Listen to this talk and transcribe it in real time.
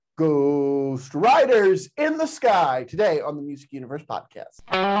Ghost Riders in the Sky today on the Music Universe podcast.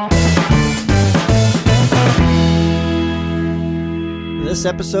 This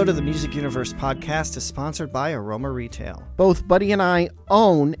episode of the Music Universe podcast is sponsored by Aroma Retail. Both Buddy and I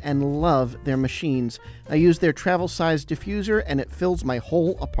own and love their machines. I use their travel-sized diffuser and it fills my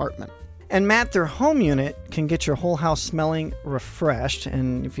whole apartment. And Matt, their home unit can get your whole house smelling refreshed.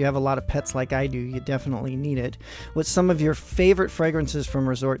 And if you have a lot of pets like I do, you definitely need it. With some of your favorite fragrances from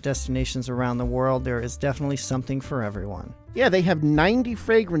resort destinations around the world, there is definitely something for everyone. Yeah, they have 90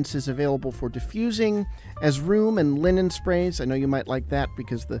 fragrances available for diffusing as room and linen sprays. I know you might like that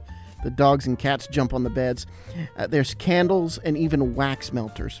because the dogs and cats jump on the beds. There's candles and even wax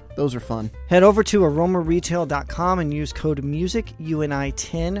melters. Those are fun. Head over to aromaretail.com and use code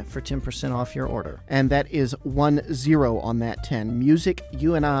MUSICUNI10 for 10% off your order. And that is 10 on that 10.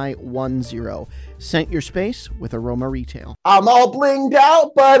 MUSICUNI10. Scent your space with Aroma Retail. I'm all blinged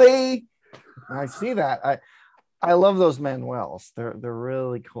out, buddy. I see that. I love those Manuels. They're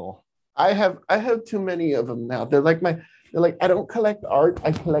really cool. I have too many of them now. They're like I don't collect art.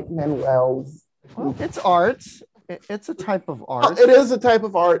 I collect Manuels. Well, it's art. It's a type of art. It is a type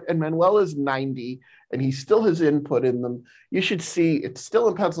of art, and Manuel is 90, and he still has input in them. You should see it's still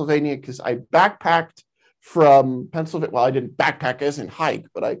in Pennsylvania because I backpacked from Pennsylvania. Well, I didn't backpack as in hike,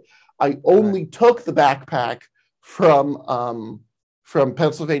 but I only took the backpack from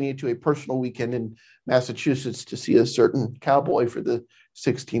Pennsylvania to a personal weekend in Massachusetts to see a certain cowboy for the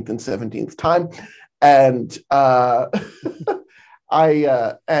 16th and 17th time. And I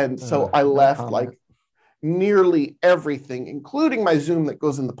left like nearly everything, including my Zoom that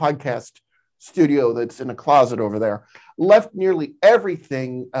goes in the podcast studio that's in a closet over there. Left nearly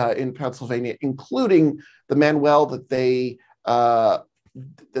everything in Pennsylvania, including the Manuel that they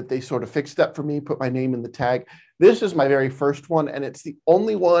sort of fixed up for me, put my name in the tag. This is my very first one, and it's the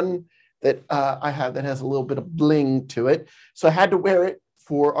only one that I have that has a little bit of bling to it. So I had to wear it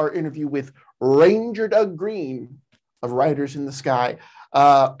for our interview with Ranger Doug Green of Riders in the Sky.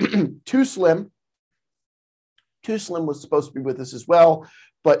 Too Slim was supposed to be with us as well,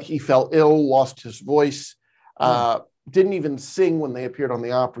 but he fell ill, lost his voice, didn't even sing when they appeared on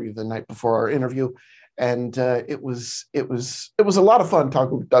the Opry the night before our interview. And it was a lot of fun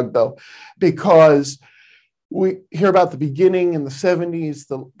talking with Doug, though, because we hear about the beginning in the 70s,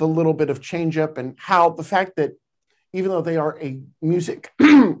 the little bit of change up, and how the fact that even though they are a music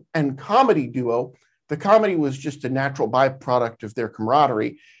and comedy duo, the comedy was just a natural byproduct of their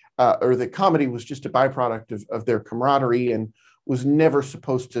camaraderie, or the comedy was just a byproduct of their camaraderie and was never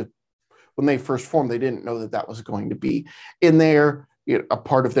supposed to, when they first formed, they didn't know that was going to be in there, a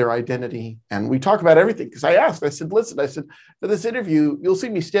part of their identity. And we talk about everything because I said, listen, for this interview, you'll see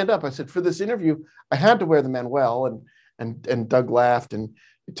me stand up. I said, for this interview, I had to wear the Manuel, and Doug laughed, and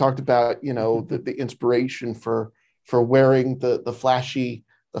we talked about, the inspiration for wearing the flashy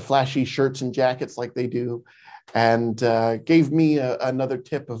shirts and jackets like they do, and gave me another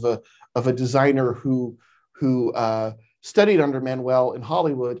tip of a designer who studied under Manuel in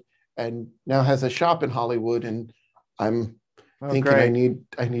Hollywood and now has a shop in Hollywood. And I'm thinking great.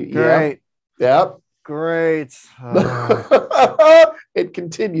 I need great. Yep. Great. It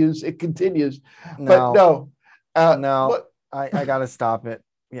continues. No. But no. I gotta stop it.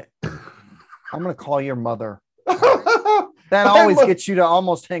 Yeah. I'm gonna call your mother. That always gets you to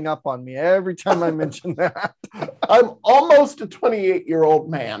almost hang up on me every time I mention that. I'm almost a 28-year-old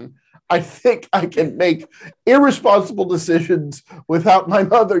man. I think I can make irresponsible decisions without my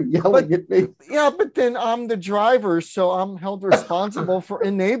mother yelling at me. Yeah, but then I'm the driver, so I'm held responsible for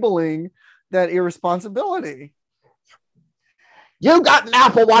enabling that irresponsibility. You got an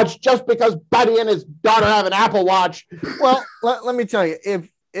Apple Watch just because Buddy and his daughter have an Apple Watch. Well, let me tell you, if,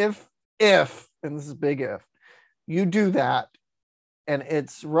 and this is big if, you do that, and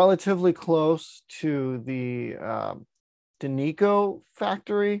it's relatively close to the Danico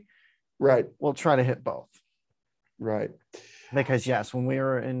factory, right? We'll try to hit both. Right. Because yes, when we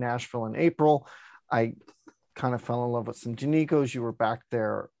were in Nashville in April, I kind of fell in love with some Danicos. You were back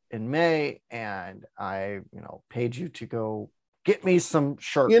there in May, and I, paid you to go get me some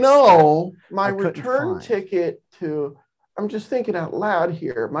shirts. My return ticket to, I'm just thinking out loud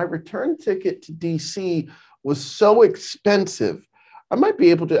here, my return ticket to DC was so expensive, I might be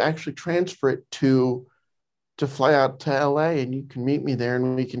able to actually transfer it to fly out to LA, and you can meet me there,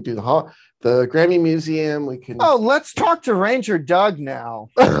 and we can do the Grammy Museum. We can. Oh, let's talk to Ranger Doug now.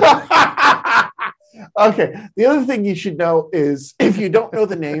 Okay. The other thing you should know is, if you don't know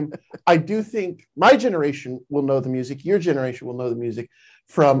the name, I do think my generation will know the music. Your generation will know the music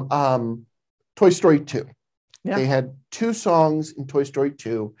from Toy Story 2. They had two songs in Toy Story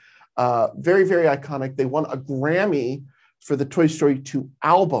 2. Very, very iconic. They won a Grammy for the Toy Story 2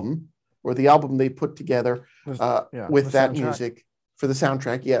 album, or the album they put together with that music for the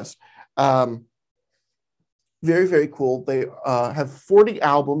soundtrack. Yes. Very, very cool. They have 40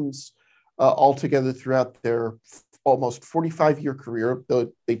 albums altogether throughout their almost 45-year career,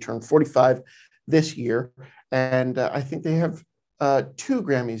 though they turned 45 this year. And I think they have two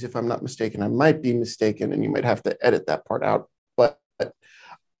Grammys, if I'm not mistaken. I might be mistaken, and you might have to edit that part out. But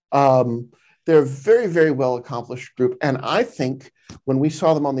they're a very, very well accomplished group. And I think when we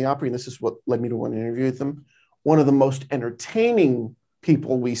saw them on the Opry, and this is what led me to want to interview with them, one of the most entertaining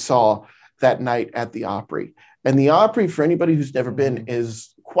people we saw that night at the Opry. And the Opry, for anybody who's never been,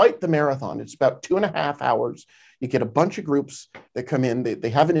 is quite the marathon. It's about 2.5 hours. You get a bunch of groups that come in, they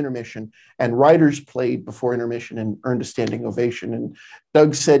have an intermission, and Riders played before intermission and earned a standing ovation. And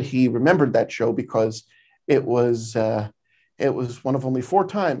Doug said he remembered that show because it was one of only 4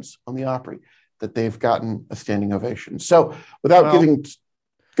 times on the Opry that they've gotten a standing ovation. So without giving,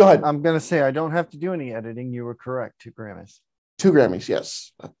 go ahead. I'm going to say I don't have to do any editing. You were correct. 2 Grammys. 2 Grammys,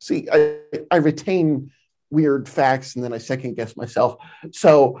 yes. See, I retain weird facts and then I second guess myself.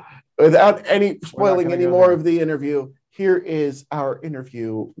 So without any spoiling any more of the interview, here is our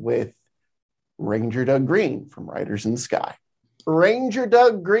interview with Ranger Doug Green from Riders in the Sky. Ranger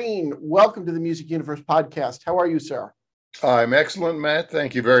Doug Green, welcome to the Music Universe podcast. How are you, sir? I'm excellent, Matt.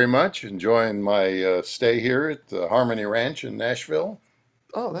 Thank you very much. Enjoying my stay here at the Harmony Ranch in Nashville.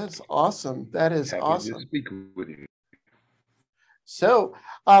 Oh, that's awesome. That is Happy awesome. to speak with you. So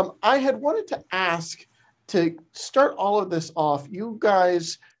I had wanted to ask, to start all of this off, you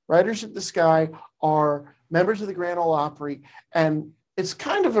guys, Riders in the Sky, are members of the Grand Ole Opry, and it's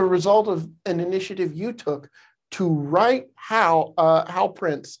kind of a result of an initiative you took to write Hal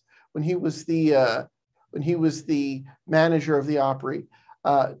Prince when he was the manager of the Opry,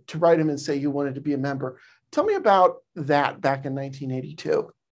 to write him and say you wanted to be a member. Tell me about that back in 1982.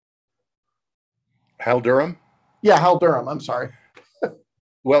 Hal Durham? Yeah, Hal Durham. I'm sorry.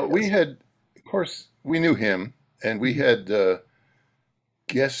 Well, we had, of course, we knew him, and we had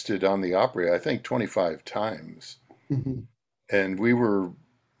guested on the Opry, I think, 25 times. Mm-hmm. And we were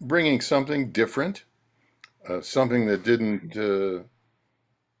bringing something different, something that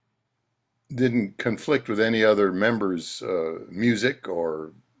didn't conflict with any other member's music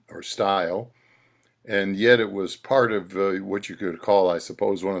or style. And yet it was part of what you could call, I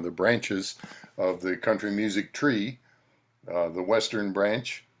suppose, one of the branches of the country music tree, the Western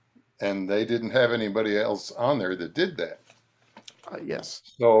branch. And they didn't have anybody else on there that did that. Yes.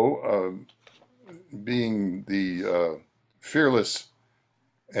 So being the fearless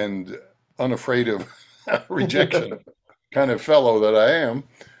and unafraid of rejection kind of fellow that I am,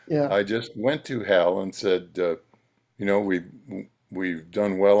 I just went to Hal and said, we've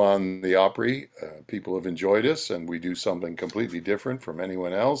done well on the Opry. People have enjoyed us, and we do something completely different from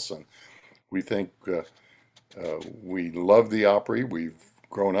anyone else. And we think we love the Opry. We've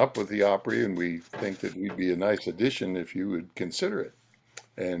grown up with the Opry, and we think that we'd be a nice addition if you would consider it.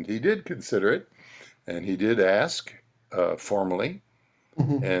 And he did consider it, and he did ask formally.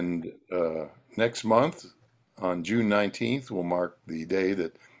 Mm-hmm. And next month, on June 19th, will mark the day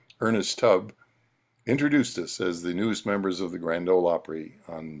that Ernest Tubb introduced us as the newest members of the Grand Ole Opry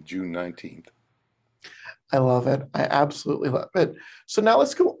on June 19th. I love it. I absolutely love it. So now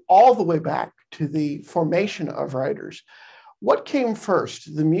let's go all the way back to the formation of Riders. What came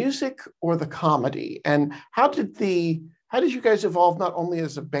first, the music or the comedy? And how did you guys evolve not only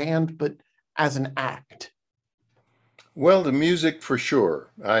as a band, but as an act? Well, the music for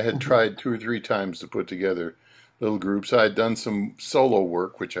sure. I had tried 2 or 3 times to put together little groups. I had done some solo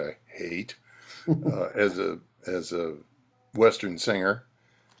work, which I hate, as a Western singer.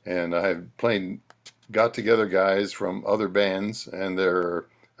 And I had got together guys from other bands, and there are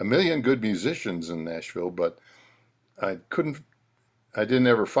a million good musicians in Nashville, but I didn't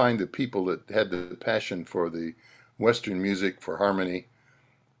ever find the people that had the passion for the Western music, for harmony.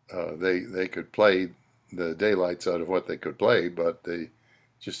 They could play the daylights out of what they could play, but they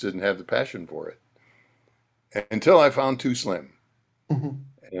just didn't have the passion for it. Until I found Too Slim.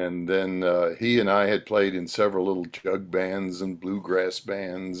 Mm-hmm. And then he and I had played in several little jug bands and bluegrass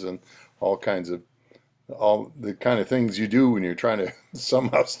bands and all the kind of things you do when you're trying to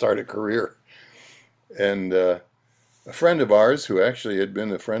somehow start a career. And a friend of ours, who actually had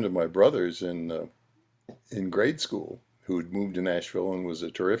been a friend of my brother's in grade school, who had moved to Nashville and was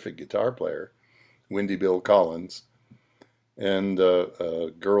a terrific guitar player, Windy Bill Collins, and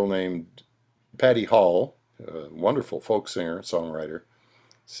a girl named Patty Hall, a wonderful folk singer, songwriter,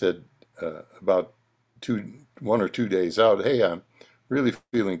 said about 1 or 2 days out, hey, I'm really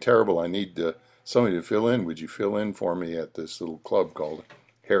feeling terrible. I need somebody to fill in. Would you fill in for me at this little club called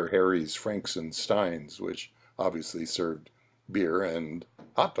Herr Harry's Franks and Steins, which obviously served beer and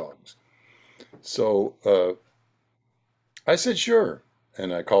hot dogs. So I said, sure.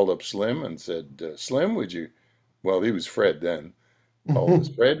 And I called up Slim and said, Slim, would you? Well, he was Fred then. Called us,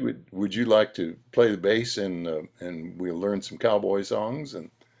 Fred, would you like to play the bass and we'll learn some cowboy songs?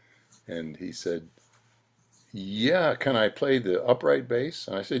 And he said, yeah, can I play the upright bass?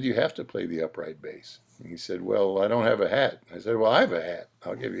 And I said, you have to play the upright bass. And he said, well, I don't have a hat. I said, well, I have a hat.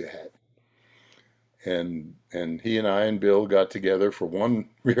 I'll give you a hat. And he and I and Bill got together for one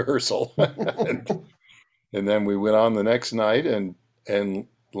rehearsal. And then we went on the next night and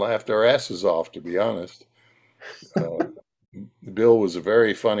laughed our asses off, to be honest. Bill was a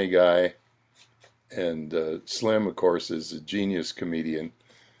very funny guy, and Slim, of course, is a genius comedian.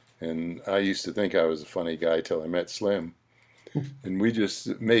 And I used to think I was a funny guy till I met Slim. And we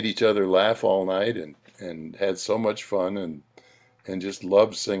just made each other laugh all night and had so much fun and just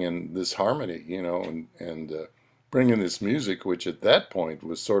loved singing this harmony, and bringing this music, which at that point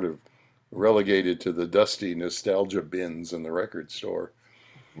was sort of relegated to the dusty nostalgia bins in the record store.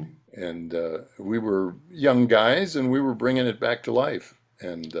 And we were young guys, and we were bringing it back to life,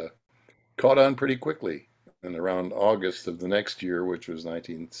 and caught on pretty quickly. And around August of the next year, which was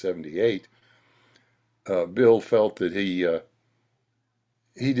 1978, Bill felt that he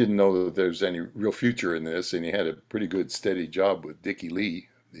didn't know that there was any real future in this, and he had a pretty good steady job with Dickie Lee,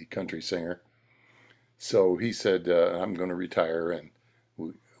 the country singer. So he said, I'm going to retire. And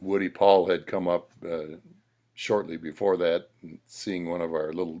Woody Paul had come up shortly before that, and seeing one of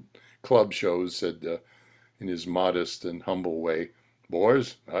our little club shows, said in his modest and humble way,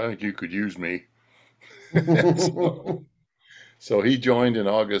 boys, I think you could use me. So he joined in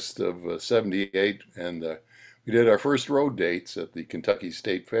August of 78, and we did our first road dates at the Kentucky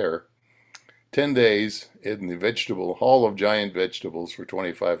State Fair. 10 days in the Hall of Giant Vegetables for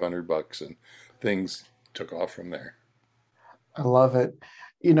 $2,500, and things took off from there. I love it.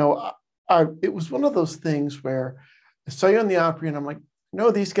 It was one of those things where I saw you on the Opry, and I'm like,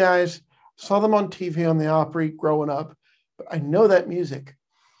 these guys, saw them on TV on the Opry growing up, but I know that music.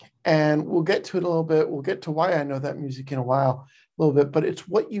 And we'll get to it a little bit. We'll get to why I know that music in a while, a little bit. But it's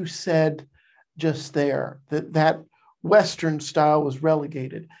what you said just there, that Western style was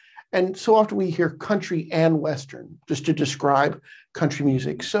relegated. And so often we hear country and Western just to describe country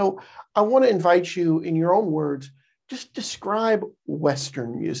music. So I want to invite you, in your own words, just describe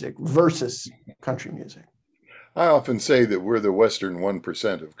Western music versus country music. I often say that we're the Western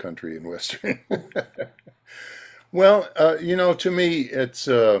 1% of country and Western. Well, to me, it's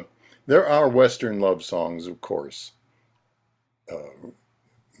there are Western love songs, of course,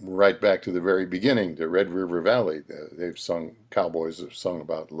 right back to the very beginning, to Red River Valley. Cowboys have sung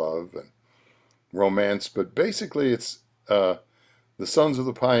about love and romance, but basically it's the Sons of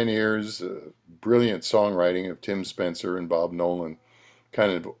the Pioneers, brilliant songwriting of Tim Spencer and Bob Nolan,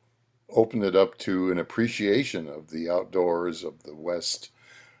 kind of opened it up to an appreciation of the outdoors, of the West,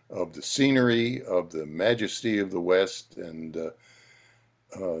 of the scenery, of the majesty of the West. And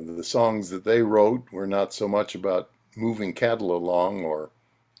the songs that they wrote were not so much about moving cattle along or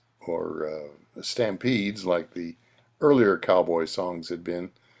stampedes like the earlier cowboy songs had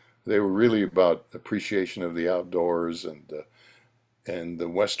been. They were really about appreciation of the outdoors and the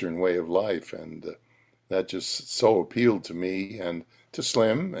Western way of life. And that just so appealed to me and to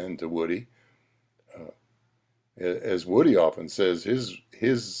Slim and to Woody. As Woody often says,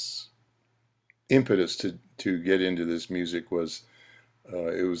 his impetus to get into this music was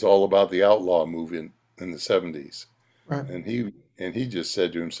it was all about the outlaw movement in the 70s. Right. And he just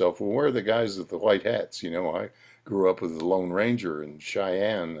said to himself, well, where are the guys with the white hats? I grew up with the Lone Ranger and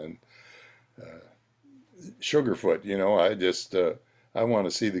Cheyenne and Sugarfoot. I want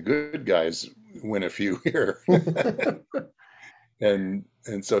to see the good guys win a few here. And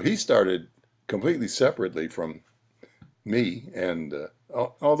so he started completely separately from me. And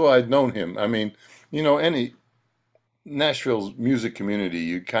although I'd known him, I mean, any Nashville's music community,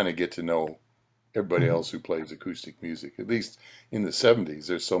 you kind of get to know everybody else who plays acoustic music. At least in the 70s,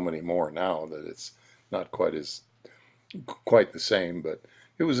 there's so many more now that it's not quite the same. But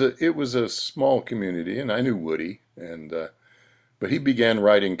it was a small community, and I knew Woody, and but he began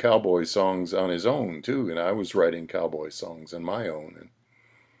writing cowboy songs on his own too, and I was writing cowboy songs on my own,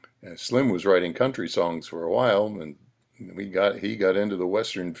 and Slim was writing country songs for a while, and he got into the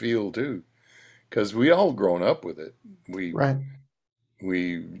Western feel too, because we all grown up with it. Right.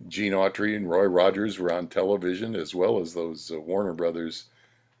 Gene Autry and Roy Rogers were on television, as well as those Warner Brothers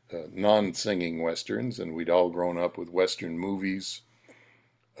non-singing westerns, and we'd all grown up with western movies.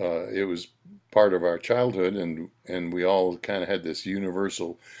 It was part of our childhood, and we all kind of had this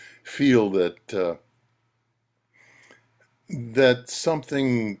universal feel that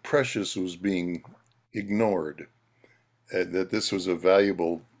something precious was being ignored, that this was a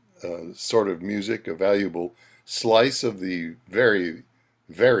valuable sort of music, a valuable slice of the very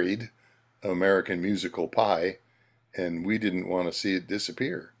varied American musical pie, and we didn't want to see it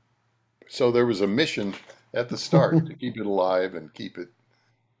disappear. So there was a mission at the start to keep it alive and keep it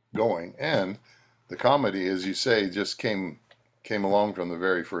going. And the comedy, as you say, just came along from the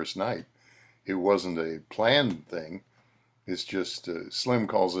very first night. It wasn't a planned thing. It's just Slim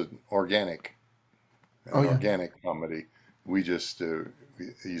calls it organic, Oh an yeah. organic comedy. We just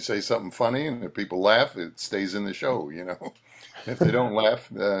you say something funny, and if people laugh, it stays in the show. You know, if they don't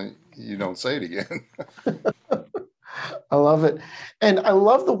laugh, you don't say it again. I love it. And I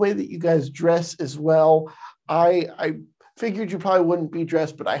love the way that you guys dress as well. I figured you probably wouldn't be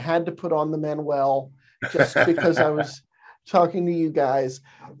dressed, but I had to put on the Manuel just because I was talking to you guys.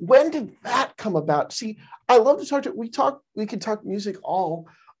 When did that come about? See, I love to talk to we could talk music all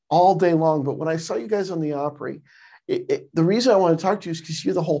day long, but when I saw you guys on the Opry, the reason I want to talk to you is because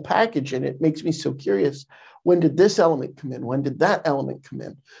you're the whole package, and it makes me so curious. When did this element come in? When did that element come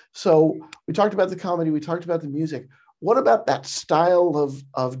in? So we talked about the comedy, we talked about the music. What about that style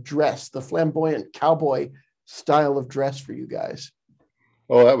of dress, the flamboyant cowboy style of dress for you guys?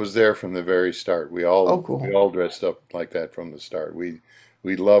 Oh, that was there from the very start. We Oh, all we cool. all dressed up like that from the start. We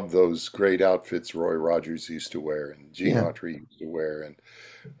loved those great outfits Roy Rogers used to wear and Gene Yeah. Autry used to wear,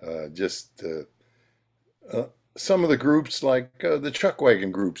 and just uh, some of the groups like the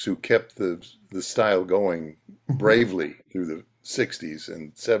Chuckwagon groups who kept the style going bravely through the '60s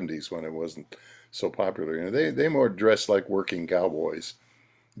and '70s when it wasn't so popular. You know, they more dressed like working cowboys,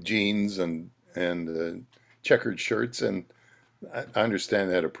 jeans and checkered shirts, and I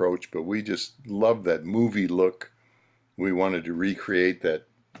understand that approach, but we just loved that movie look. We wanted to recreate that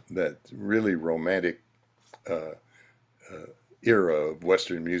really romantic uh, uh, era of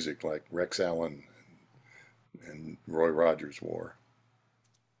Western music like Rex Allen and Roy Rogers wore.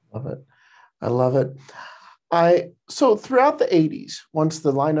 Love it. I love it. I so throughout the 80s, once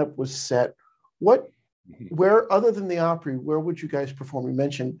the lineup was set, what where other than the Opry, where would you guys perform? You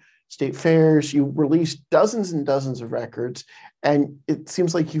mentioned state fairs, you released dozens and dozens of records, and it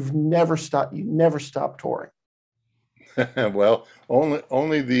seems like you never stopped touring. Well,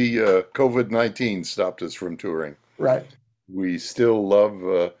 only the COVID-19 stopped us from touring. Right. We still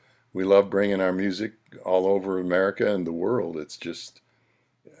we love bringing our music all over America and the world. It's just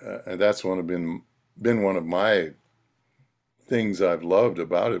and that's been one of my things I've loved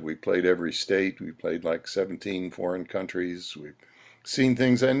about it. We played every state. We played like 17 foreign countries. We've seen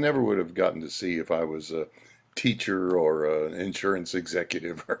things I never would have gotten to see if I was a teacher or an insurance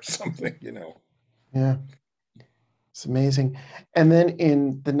executive or something, you know. Yeah. It's amazing. And then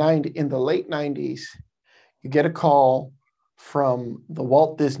in the late 90s, you get a call from the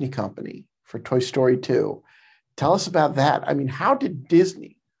Walt Disney Company for Toy Story 2. Tell us about that. I mean, how did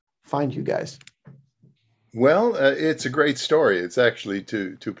Disney find you guys? Well, it's a great story. It's actually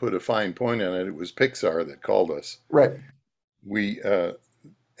to put a fine point on it. It was Pixar that called us. Right. We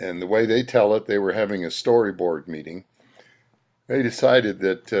and the way they tell it, they were having a storyboard meeting. They decided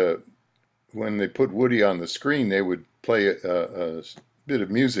that when they put Woody on the screen, they would play a bit of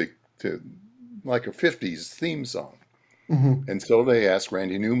music to like a '50s theme song. Mhm. And so they asked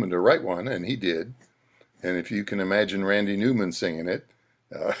Randy Newman to write one, and he did. And if you can imagine Randy Newman singing it,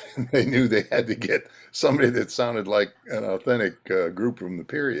 uh, they knew they had to get somebody that sounded like an authentic group from the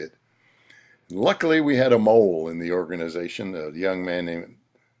period. Luckily, we had a mole in the organization, a young man named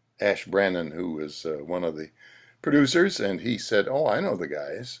Ash Brannon, who was one of the producers, and he said, "Oh, I know the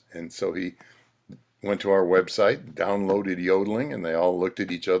guys." And so he went to our website, downloaded yodeling, and they all looked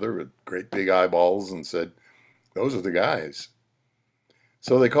at each other with great big eyeballs and said, "Those are the guys."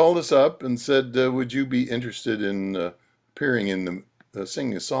 So they called us up and said, "Would you be interested in appearing in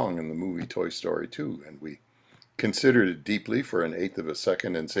singing a song in the movie Toy Story 2?" And we considered it deeply for an eighth of a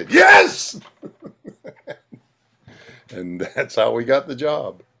second and said, "Yes!" And that's how we got the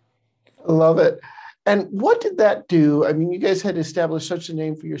job. I love it. And what did that do? I mean, you guys had established such a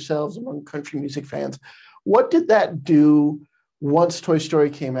name for yourselves among country music fans. What did that do once Toy Story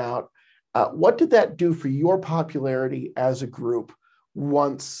came out? What did that do for your popularity as a group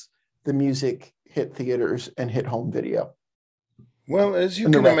once the music hit theaters and hit home video Well, as you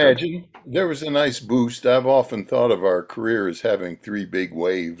and the can record? imagine, there was a nice boost. I've often thought of our career as having three big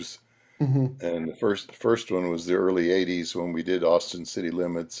waves. Hmm. And the first one was the early '80s when we did Austin City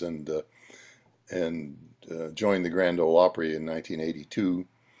Limits and joined the Grand Ole Opry in 1982.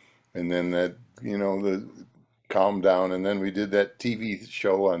 And then that, the calmed down, and then we did that TV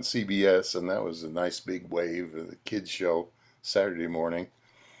show on CBS, and that was a nice big wave, the kids show Saturday morning.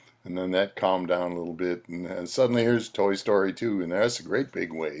 And then that calmed down a little bit, and suddenly here's Toy Story 2, and that's a great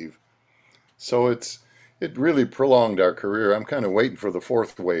big wave. So it really prolonged our career. I'm kind of waiting for the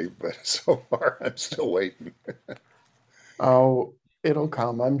fourth wave, but so far I'm still waiting. Oh, it'll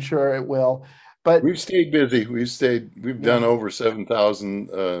come. I'm sure it will. But We've stayed busy. We've done yeah, over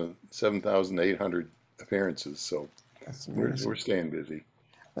 7,800 appearances, so that's we're amazing. staying busy.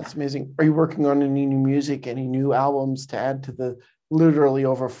 That's amazing. Are you working on any new music, any new albums to add to the literally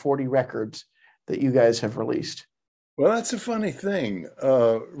over 40 records that you guys have released? Well, that's a funny thing.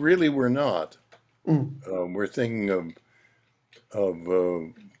 Really, we're not. Mm, We're thinking of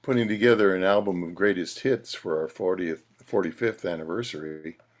putting together an album of greatest hits for our 45th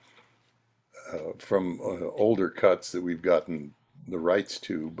anniversary from older cuts that we've gotten the rights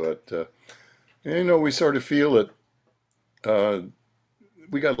to. But we sort of feel that uh,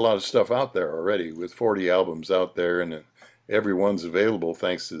 we got a lot of stuff out there already with 40 albums out there, and everyone's available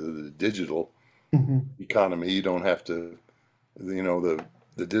thanks to the digital mhm, economy. You don't have to,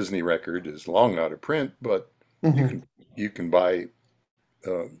 the Disney record is long out of print, but you mhm. can you can buy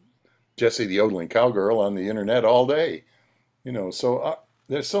uh, Jesse the Yodeling Cowgirl on the internet all day. So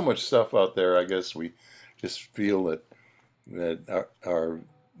there's so much stuff out there. I guess we just feel that our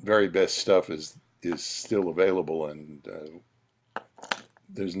very best stuff is still available, and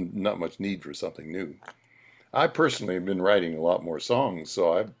there's not much need for something new. I personally have been writing a lot more songs,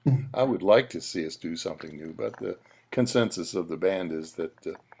 so I would like to see us do something new. But the consensus of the band is that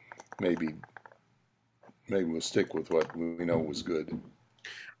maybe maybe we'll stick with what we know was good.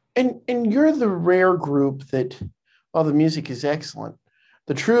 And you're the rare group that, while the music is excellent,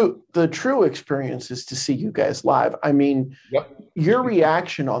 the true experience is to see you guys live. I mean, Yep. your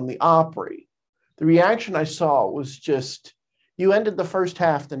reaction on the Opry, the reaction I saw was just you ended the first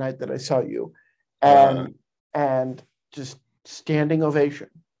half the night that I saw you, Uh-huh. and just standing ovation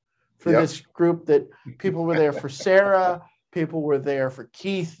for Yep. this group that people were there for Sarah, people were there for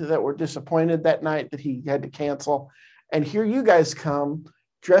Keith that were disappointed that night that he had to cancel. And here you guys come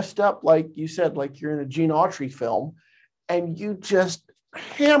dressed up like you said, like you're in a Gene Autry film, and you just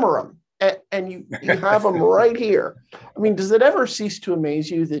hammer them. And you have them right here. I mean, does it ever cease to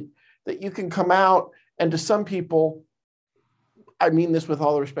amaze you that you can come out and to some people, I mean this with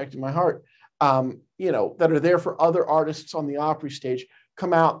all the respect in my heart, that are there for other artists on the Opry stage,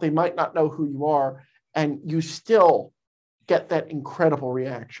 come out, they might not know who you are, and you still get that incredible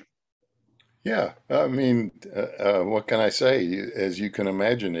reaction. Yeah. I mean, what can I say? As you can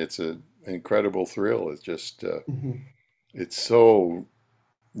imagine, it's an incredible thrill. It's just Mhm. it's so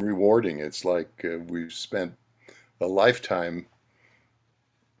rewarding. It's like we've spent a lifetime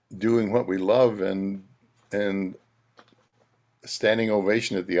doing what we love, and standing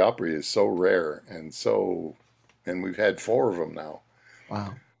ovation at the Opry is so rare, and we've had four of them now.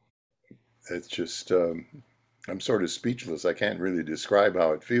 Wow. It's just I'm sort of speechless. I can't really describe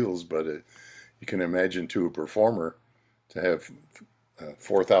how it feels, but you can imagine to a performer to have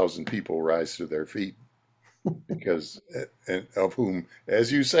 4,000 people rise to their feet because and of whom,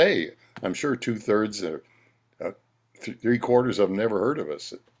 as you say, I'm sure two-thirds or uh, three-quarters of them never heard of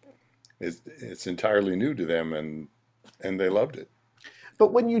us. It's entirely new to them, and they loved it.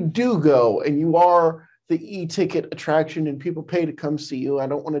 But when you do go and you are the e-ticket attraction and people pay to come see you, I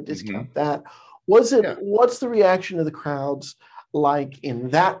don't want to Hmm. discount that. What's the reaction of the crowds like in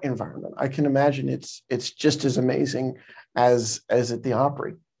that environment? I can imagine it's just as amazing as at the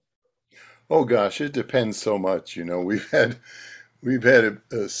Opry. Oh gosh, it depends so much. We've had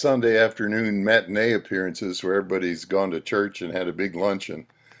a Sunday afternoon matinee appearances where everybody's gone to church and had a big lunch, and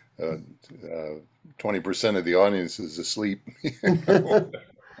uh, 20% of the audience is asleep.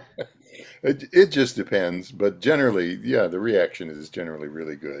 It just depends, but generally, yeah, the reaction is generally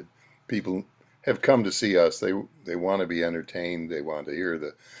really good. People have come to see us. They want to be entertained. They want to hear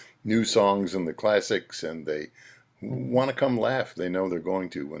the new songs and the classics, and they want to come laugh. They know they're going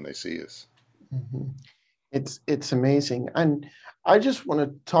to when they see us. Mhm. It's amazing. And I just want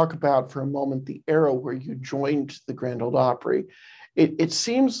to talk about for a moment the era where you joined the Grand Ole Opry. It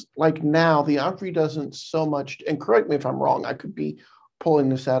seems like now the Opry doesn't so much, and correct me if I'm wrong, I could be pulling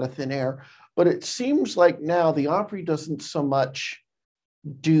this out of thin air, but it seems like now the Opry doesn't so much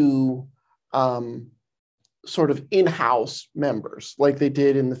do um, sort of in-house members like they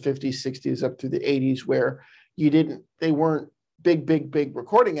did in the 50s, 60s, up through the 80s, where they weren't big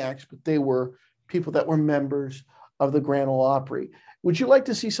recording acts, but they were people that were members of the Grand Ole Opry. Would you like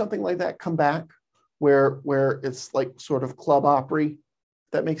to see something like that come back, where it's like sort of club Opry?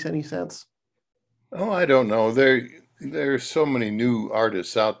 If that makes any sense? Oh, I don't know. There's so many new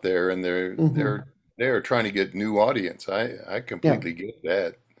artists out there, and Mm-hmm. they're trying to get new audience. I Yeah, completely get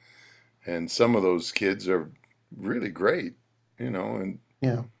that. And some of those kids are really great, and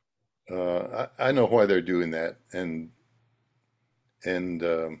yeah, I know why they're doing that, and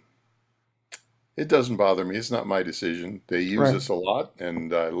it doesn't bother me. It's not my decision. They use right. us a lot,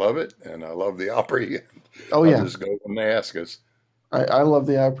 and I love it, and I love the Opry. Oh I'll yeah, just go when they ask us. I love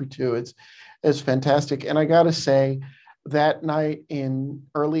the Opry too. It's fantastic. And I got to say, that night in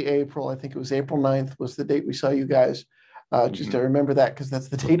early April, I think it was April 9th, was the date we saw you guys. Just to Mhm. remember that, because that's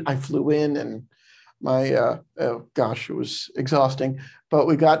the date I flew in, and my oh gosh, it was exhausting. But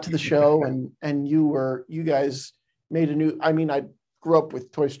we got to the show, and you guys made a new. I mean, I grew up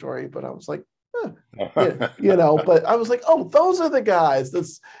with Toy Story, but I was like, huh, yeah, but I was like, oh, those are the guys.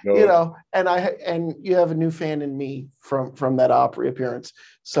 That's No, and you have a new fan in me from that Opry appearance.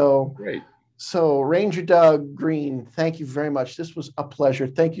 So great. Ranger Doug Green, thank you very much. This was a pleasure.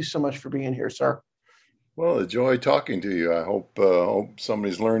 Thank you so much for being here, sir. Well, a joy talking to you. I hope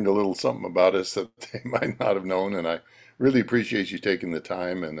somebody's learned a little something about us that they might not have known, and I really appreciate you taking the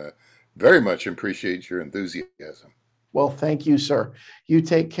time, and very much appreciate your enthusiasm. Well, thank you, sir. You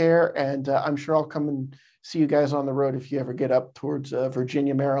take care, and I'm sure I'll come and see you guys on the road if you ever get up towards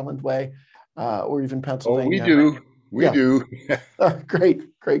Virginia, Maryland way, or even Oh, we Pennsylvania. do. We Yeah, do.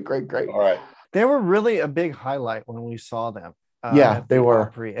 great, great, great, great. All right. They were really a big highlight when we saw them Yeah, at they the were.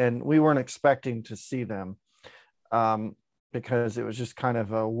 Opry, and we weren't expecting to see them um, because it was just kind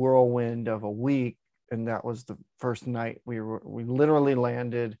of a whirlwind of a week, and that was the first night we literally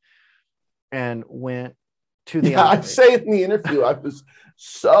landed and went to the Yeah, I Opry. say in the interview, I was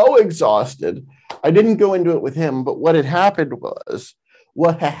so exhausted. I didn't go into it with him, but what had happened was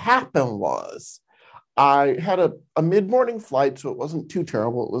I had a mid-morning flight, so it wasn't too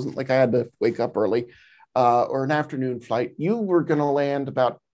terrible. It wasn't like I had to wake up early, or an afternoon flight. You were going to land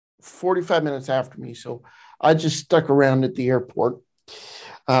about 45 minutes after me, so I just stuck around at the airport.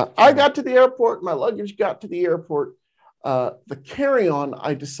 I Yeah. got to the airport. My luggage got to the airport. The carry-on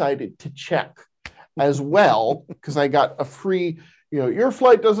I decided to check as well, because I got a free, your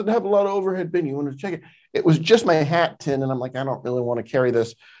flight doesn't have a lot of overhead bin. You want to check it? It was just my hat tin, and I'm like, I don't really want to carry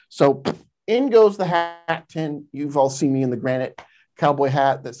this. So in goes the hat tin. You've all seen me in the granite cowboy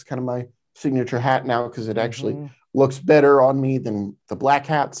hat. That's kind of my signature hat now, because it actually Mm-hmm. looks better on me than the black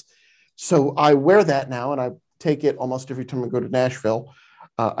hats. So I wear that now, and I take it almost every time I go to Nashville.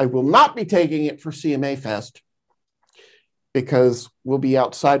 I will not be taking it for CMA Fest, because we'll be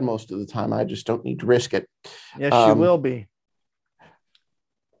outside most of the time. I just don't need to risk it. Yes, you Um, will be.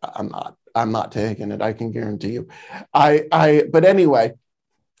 I'm not. I'm not taking it. I can guarantee you. But anyway,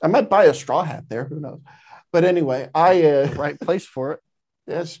 I might buy a straw hat there. Who knows? But anyway, Right place for it.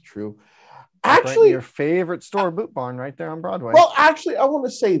 that's true. Like right in Actually, your favorite store, Boot Barn, right there on Broadway. well, actually, I want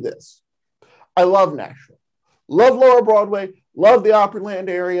to say this. I love Nashville. Love Lower Broadway. Love the Opryland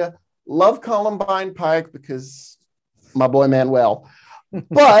area. Love Columbine Pike, because my boy Manuel.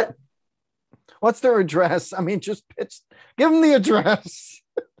 But What's their address? I mean, give them the address.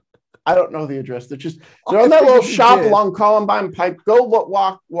 I don't know the address. They're I on that little figured you shop did. along Columbine Pike. Go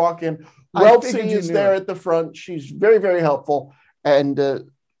walk in. I Weltsy figured you is knew. there at the front. She's very, very helpful, and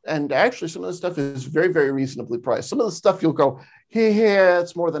actually some of the stuff is very, very reasonably priced. Some of the stuff you'll go, yeah,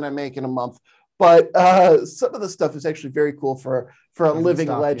 it's more than I make in a month. But some of the stuff is actually very cool for a Doesn't living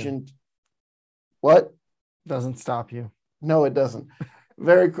stop you. legend. What? Doesn't stop you. No, it doesn't.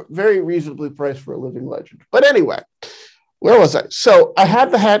 Very, very reasonably priced for a living legend. But anyway, where was I? So I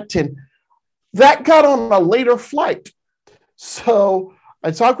had the hat tin. That got on a later flight. So I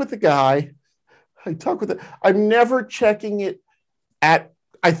talked with the guy. I'm never checking it at,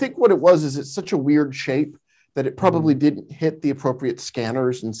 I think what it was is it's such a weird shape that it probably didn't hit the appropriate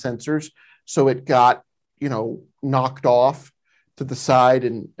scanners and sensors. So it got, knocked off to the side,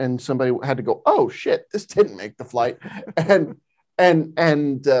 and somebody had to go, oh shit, this didn't make the flight. And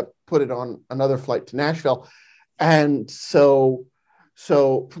put it on another flight to Nashville. And so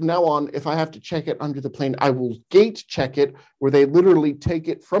from now on, if I have to check it under the plane, I will gate check it, where they literally take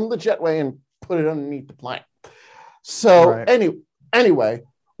it from the jetway and put it underneath the plane. So Right. anyway,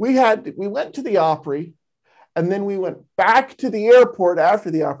 we went to the Opry, and then we went back to the airport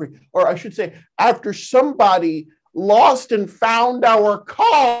after the Opry, or I should say, after somebody lost and found our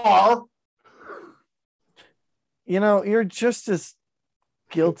car. You're just as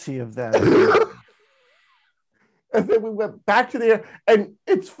guilty of that. And then we went back to there. And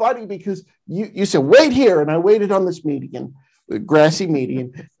it's funny because you said, wait here. And I waited on this median, the grassy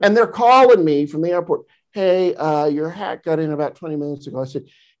median. And they're calling me from the airport. Hey, your hack got in about 20 minutes ago. I said,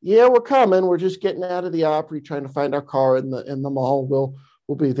 yeah, we're coming. We're just getting out of the Opry, trying to find our car in the mall.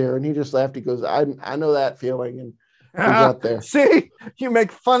 We'll be there. And he just laughed. He goes, I know that feeling. And we got there. See, you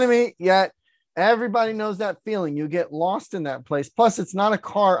make fun of me, yet everybody knows that feeling. You get lost in that place. Plus, it's not a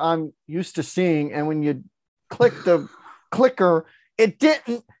car I'm used to seeing. And when you click the clicker, it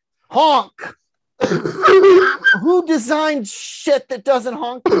didn't honk. Who designed shit that doesn't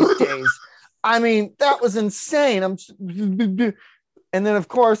honk these days? I mean, that was insane. And then, of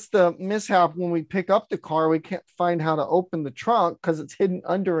course, the mishap when we pick up the car, we can't find how to open the trunk because it's hidden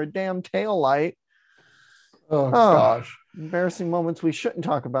under a damn tail light. Oh, gosh. Embarrassing moments we shouldn't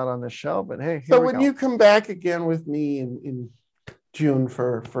talk about on this show, but hey. So when you come back again with me in June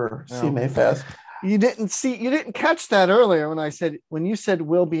for CMA Fest. You didn't catch that earlier when you said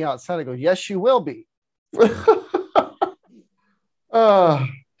we'll be outside. I go, yes, you will be.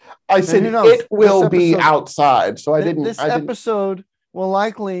 I said it will be outside. So I didn't. This episode will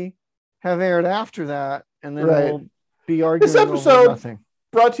likely have aired after that, and then we'll be arguing this episode over nothing.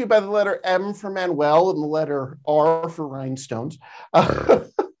 Brought to you by the letter M for Manuel and the letter R for Rhinestones,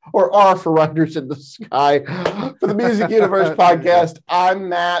 or R for Riders in the Sky. For the Music Universe podcast, I'm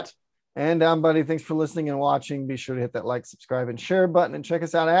Matt. And I'm Buddy. Thanks for listening and watching. Be sure to hit that like, subscribe, and share button, and check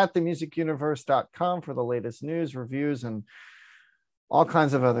us out at themusicuniverse.com for the latest news, reviews, and all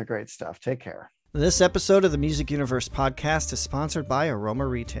kinds of other great stuff. Take care. This episode of the Music Universe podcast is sponsored by Aroma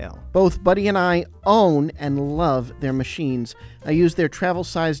Retail. Both Buddy and I own and love their machines. I use their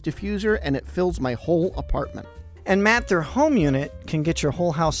travel-sized diffuser, and it fills my whole apartment. And Matt, their home unit can get your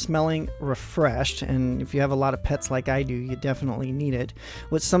whole house smelling refreshed. And if you have a lot of pets like I do, you definitely need it.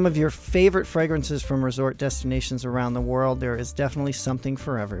 With some of your favorite fragrances from resort destinations around the world, there is definitely something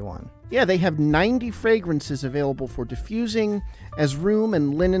for everyone. Yeah, they have 90 fragrances available for diffusing as room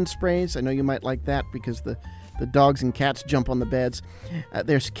and linen sprays. I know you might like that because the dogs and cats jump on the beds.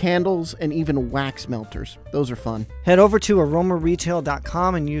 There's candles and even wax melters. Those are fun. Head over to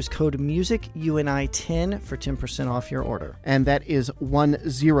aromaretail.com and use code MUSICUNI10 for 10% off your order. And that is 10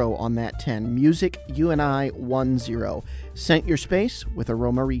 on that 10. MUSICUNI10. Scent your space with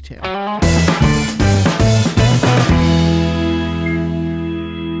Aroma Retail.